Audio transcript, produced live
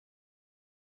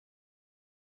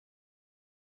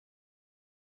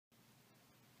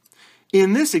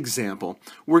In this example,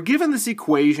 we're given this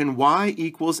equation y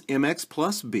equals mx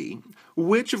plus b,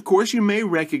 which of course you may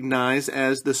recognize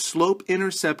as the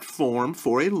slope-intercept form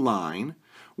for a line,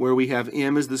 where we have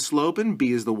m as the slope and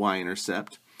b as the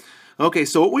y-intercept. Okay,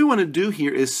 so what we want to do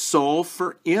here is solve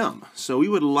for m. So we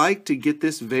would like to get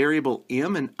this variable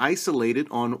m and isolate it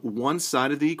on one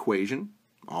side of the equation,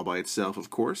 all by itself of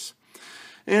course.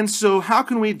 And so how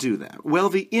can we do that? Well,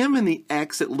 the m and the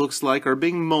x, it looks like, are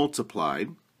being multiplied.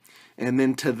 And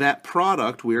then to that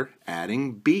product, we're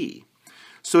adding b.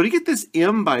 So to get this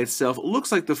m by itself, it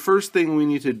looks like the first thing we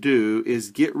need to do is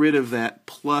get rid of that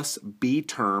plus b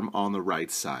term on the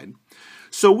right side.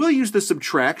 So we'll use the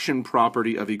subtraction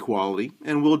property of equality,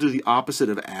 and we'll do the opposite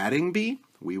of adding b.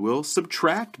 We will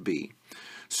subtract b.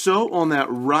 So on that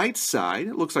right side,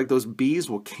 it looks like those b's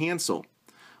will cancel.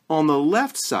 On the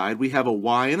left side, we have a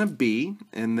y and a b,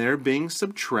 and they're being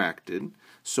subtracted.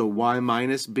 So y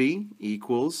minus b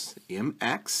equals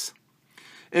mx.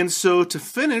 And so to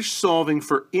finish solving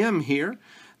for m here,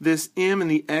 this m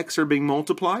and the x are being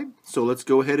multiplied. So let's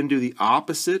go ahead and do the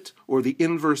opposite or the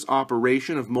inverse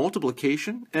operation of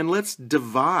multiplication, and let's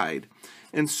divide.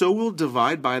 And so we'll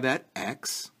divide by that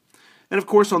x. And of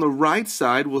course on the right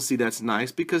side, we'll see that's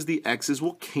nice because the x's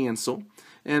will cancel,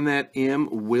 and that m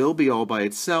will be all by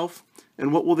itself.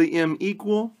 And what will the m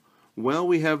equal? Well,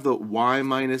 we have the y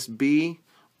minus b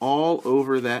all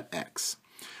over that x.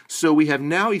 So we have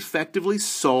now effectively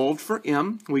solved for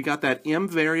m. We got that m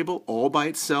variable all by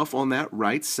itself on that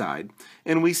right side.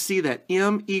 And we see that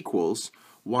m equals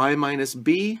y minus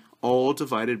b all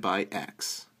divided by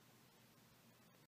x.